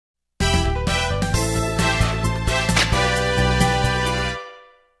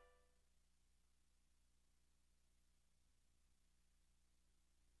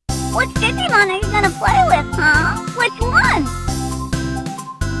Which Digimon are you gonna play with, huh? Which one?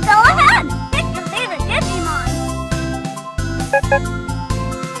 Go ahead, pick your favorite Digimon.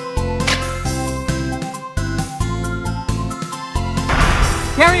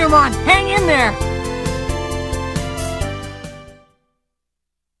 Terriermon, hang in there!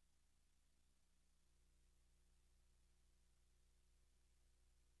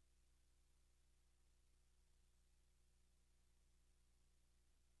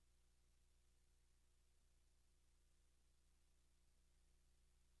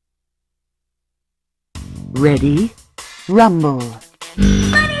 Ready? Rumble!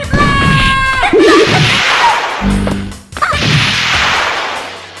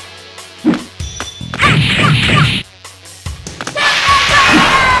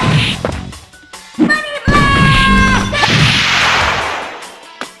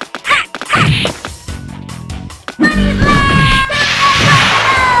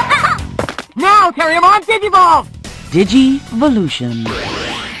 Now, Terriermon, Digivolve! Digivolution.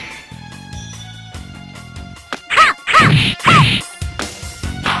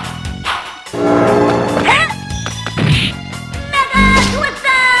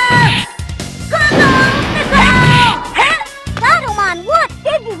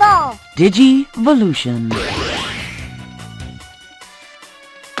 Digivolution.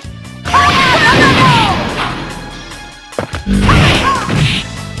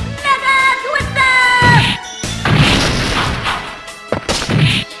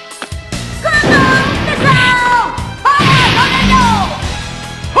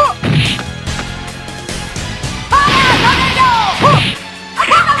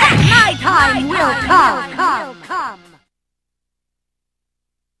 My time will come.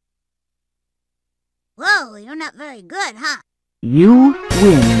 Whoa, you're not very good, huh? You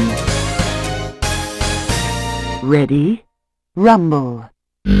win. Ready? Rumble.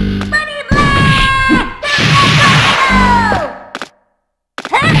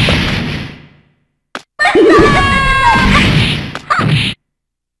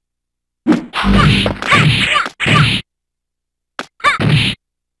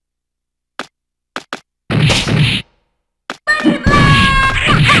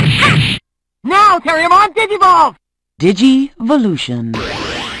 Now, Terriermon, Digivolve! Digivolution.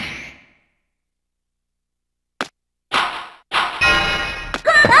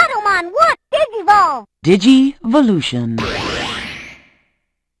 Battlemon, what? Digivolve! Digivolution.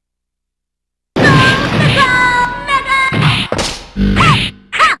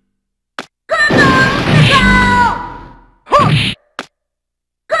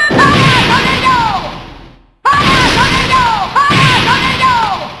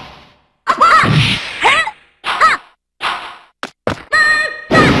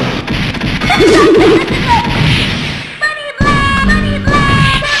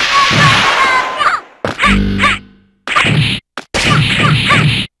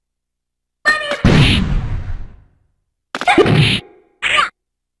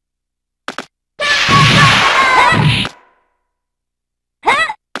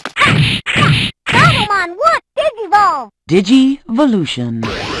 Battlemon, what? Digivolve! Digivolution.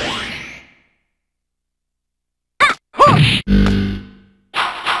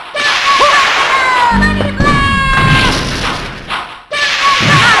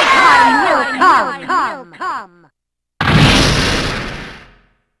 Come.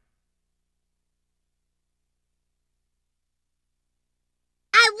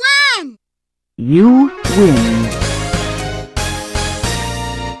 I won! You win.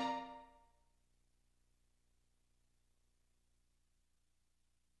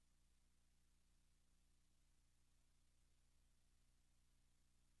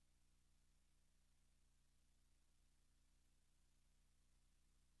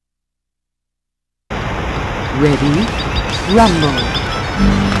 Ready? Rumble.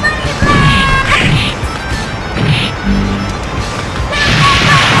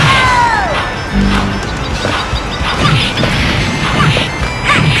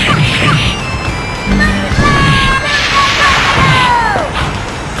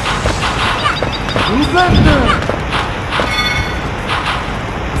 Who's left there?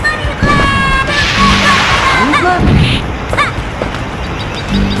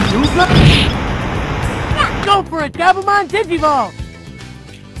 Who's left? Go for it, Dabblemon, Digivolve!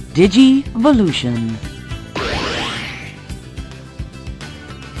 Digivolution.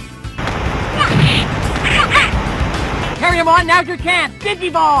 Terriermon, now's your chance!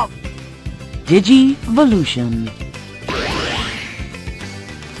 Digivolve! Digivolution.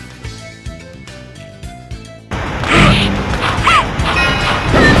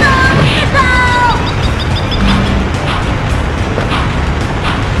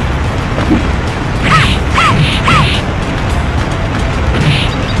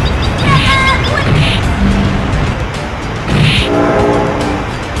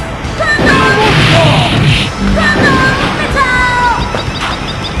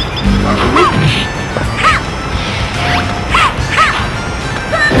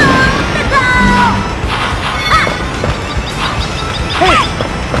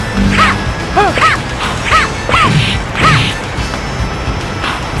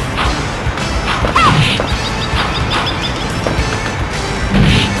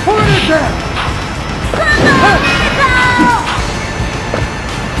 that?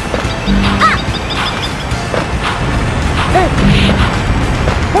 Hey!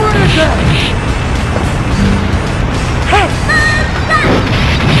 What is that? Hey!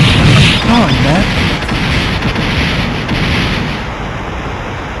 Come on, man.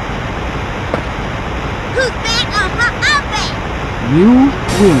 Who's back on her outfit? You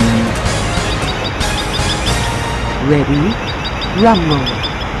win. Ready? Rumble.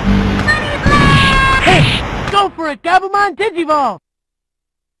 Hey! Go for it, Gabumon Digivolve!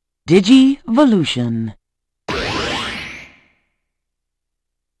 Digivolution.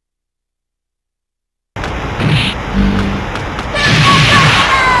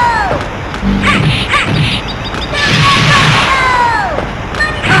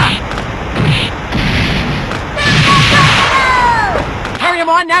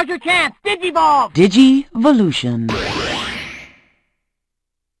 Terriermon, now's your chance! Digivolve! Digivolution.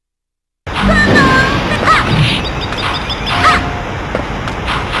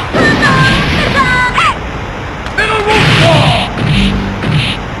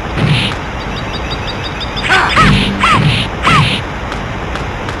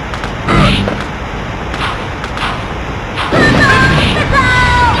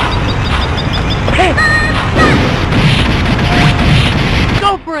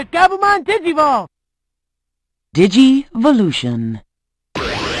 Go for it, Gabumon Digivolve! Digivolution.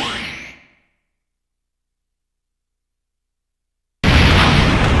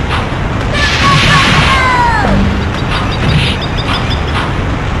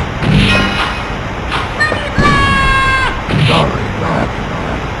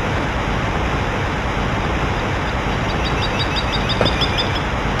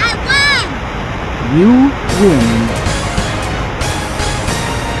 You win.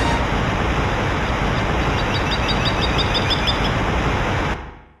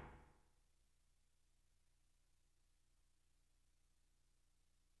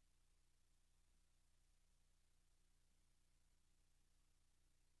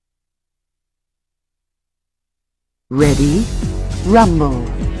 Ready? Rumble.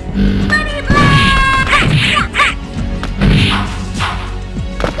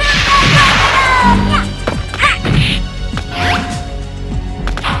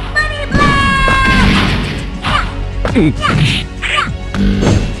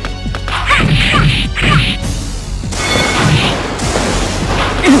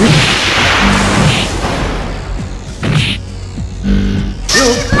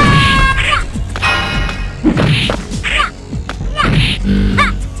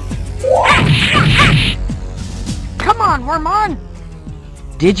 Come on, Wormon!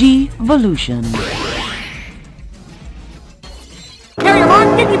 Digivolution.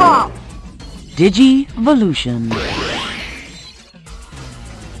 Terriermon Digivolve! Digivolution.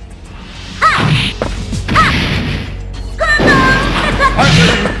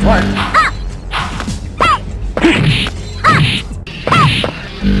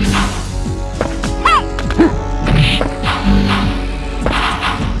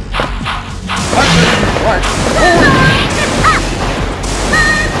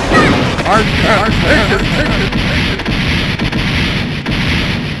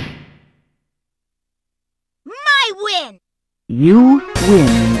 My win! You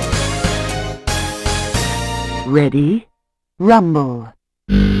win. Ready? Rumble.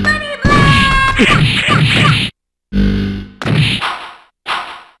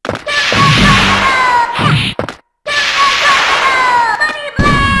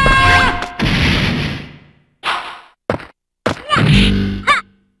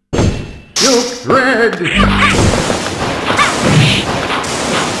 Red!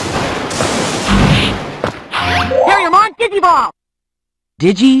 Terriermon Digivolve!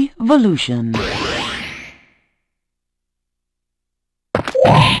 Digivolution.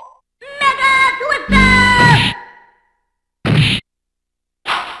 Mega Twister!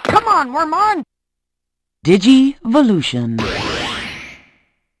 Come on, Wormon! Digivolution.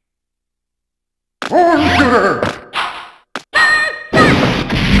 Shooter!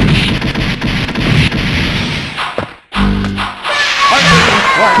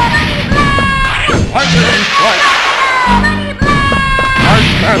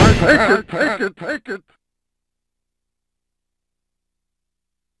 Take it!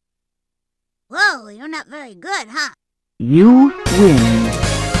 Whoa, you're not very good, huh? You win.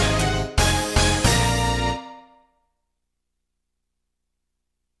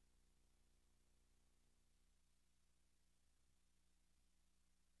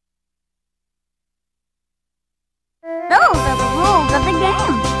 Those are the rules of the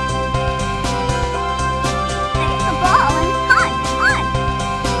game. Take the ball and punch.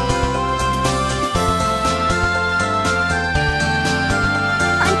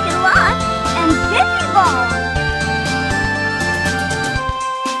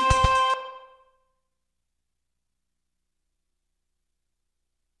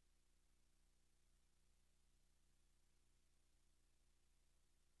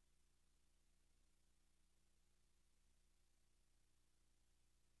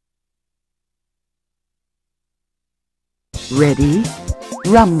 Ready,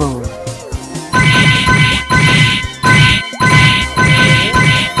 rumble.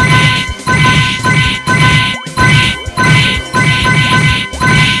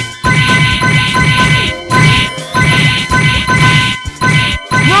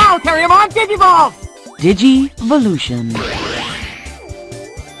 Now, Terriermon, Digivolve! Digivolution.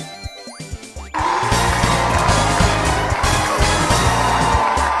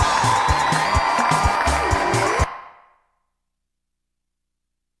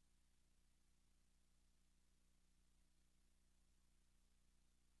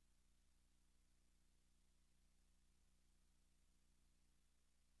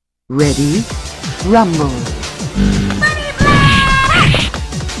 Ready, rumble.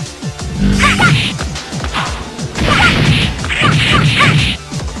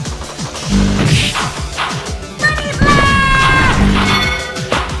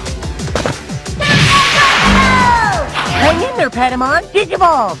 Hang in there, Patamon!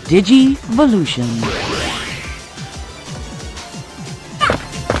 Digivolve! Digivolution.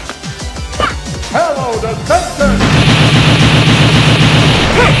 Hello, the center!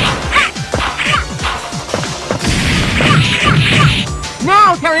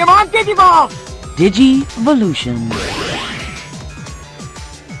 Now, Terriermon, Digivolve! Digivolution.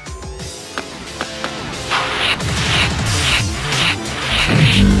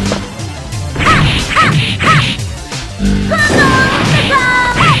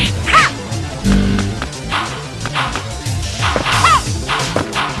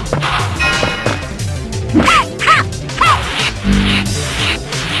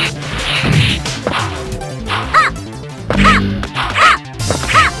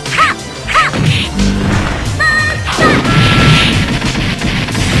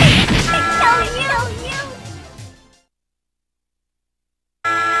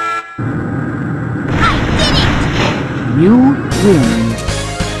 You win.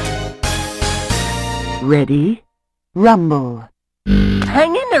 Ready, rumble.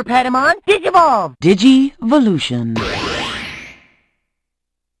 Hang in there, Patamon! Digivolve! Digivolution.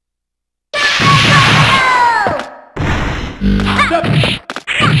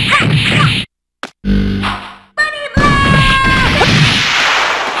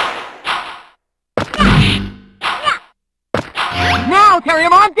 Now,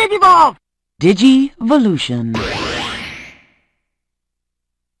 Terriermon, Digivolve! Digivolution.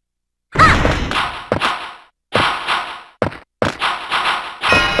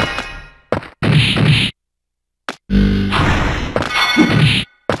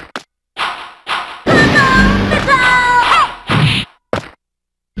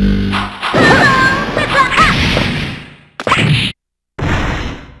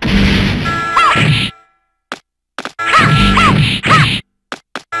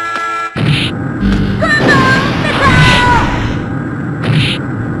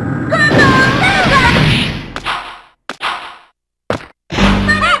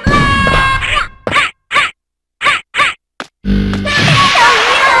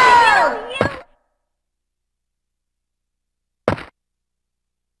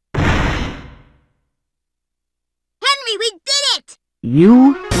 We did it!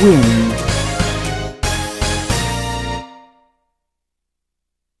 You win.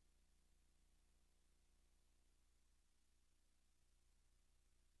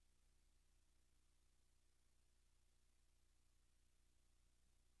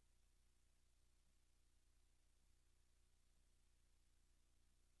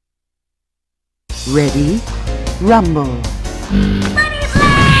 Ready, rumble.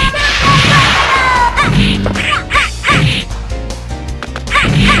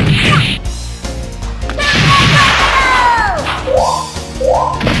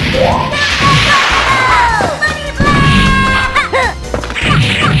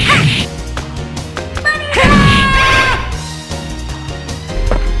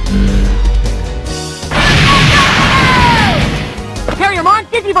 Terriermon,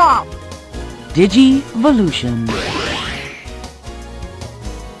 Digivolve! Digivolution.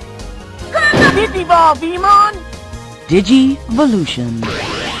 Digivolve, Digimon! Digivolution.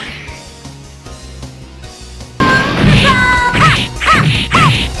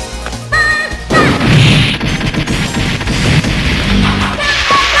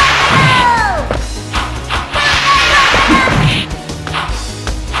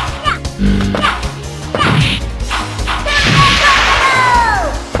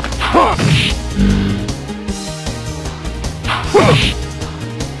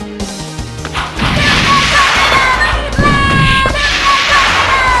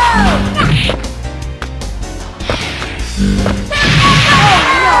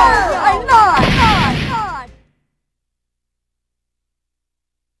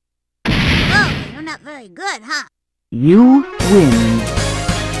 You're not very good, huh? You win.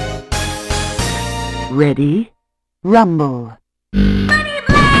 Ready? Rumble.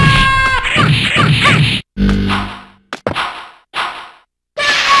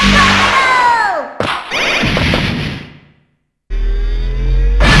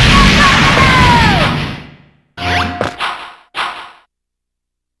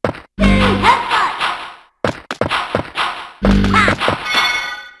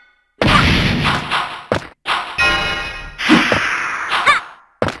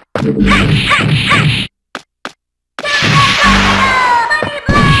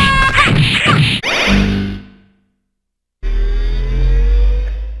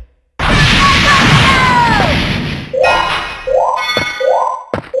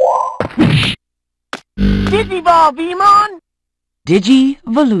 Digimon!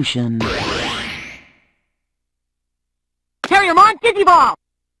 Digivolution. Terriermon, Digiball!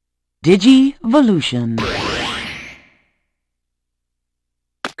 Digivolution.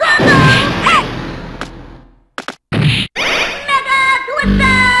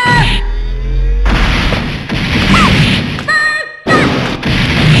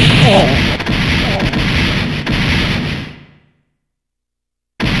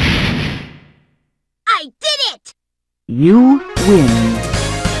 I did it! You win.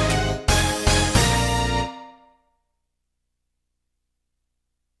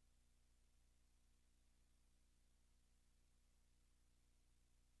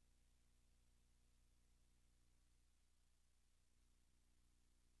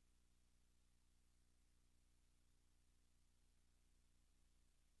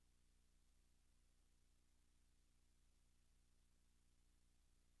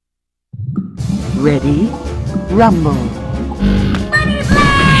 Ready? Rumble.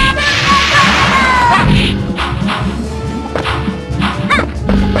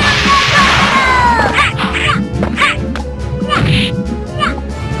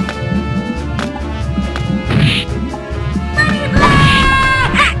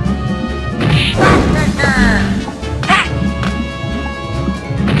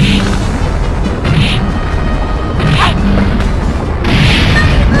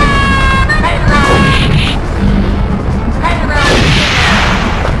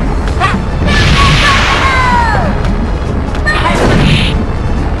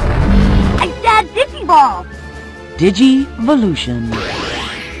 Digivolution.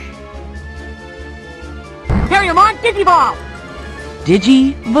 Terriermon, Digiball!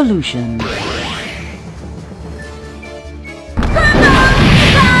 Digivolution.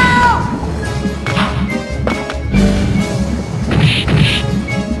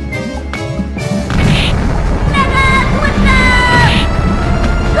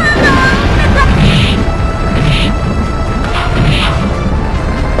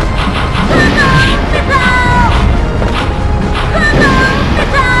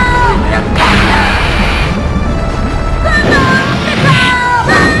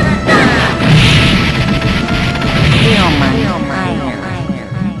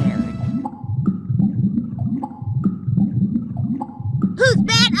 Who's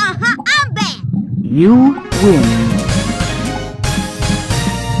bad? I'm bad! You win.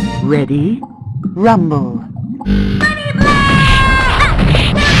 Ready? Rumble.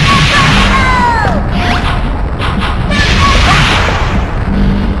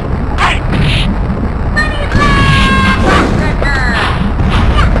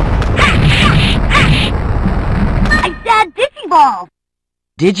 I said Digiball!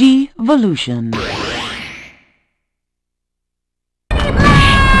 Digivolution.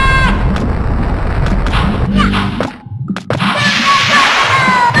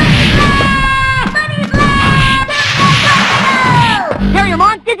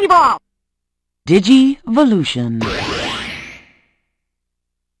 Terriermon, Digiball! Digivolution.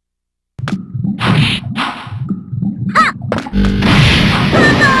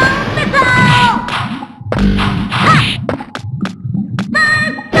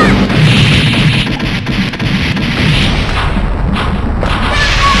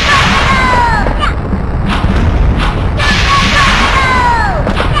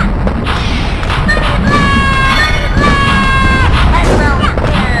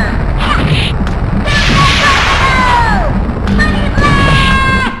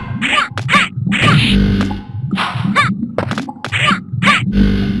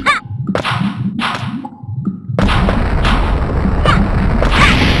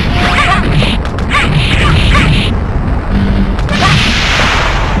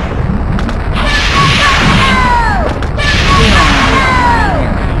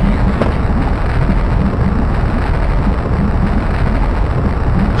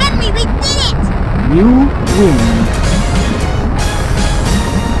 You win.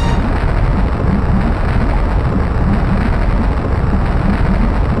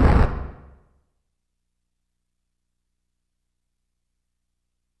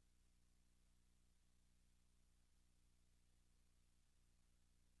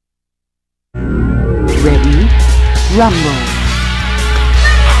 Ready, rumble.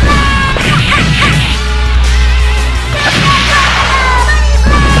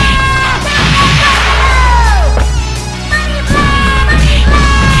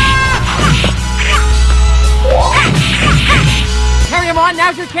 Terriermon,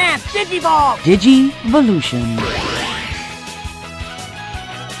 now's your chance! Digivolve! Digivolution.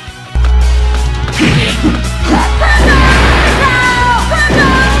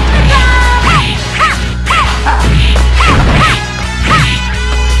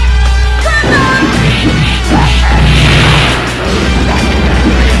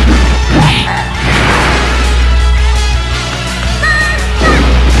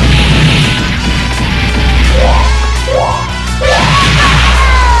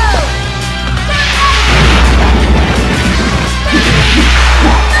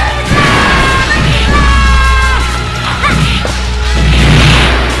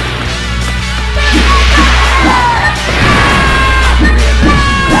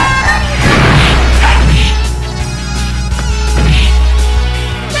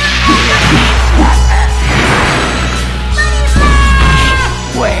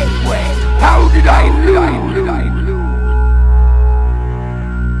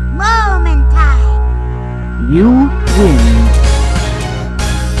 Momentai. You win.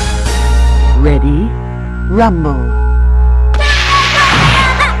 Ready, rumble.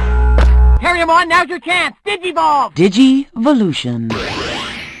 Terriermon, now's your chance! Digivolve! Digivolution.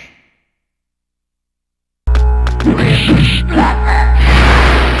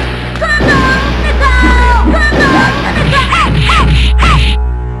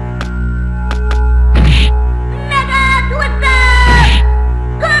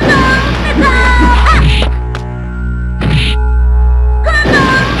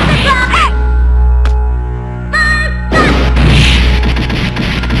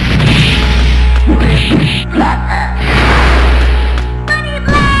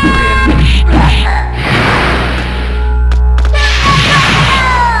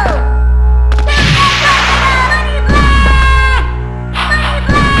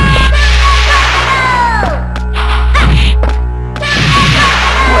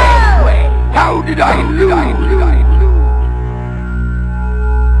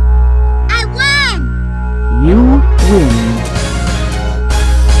 I won! You win.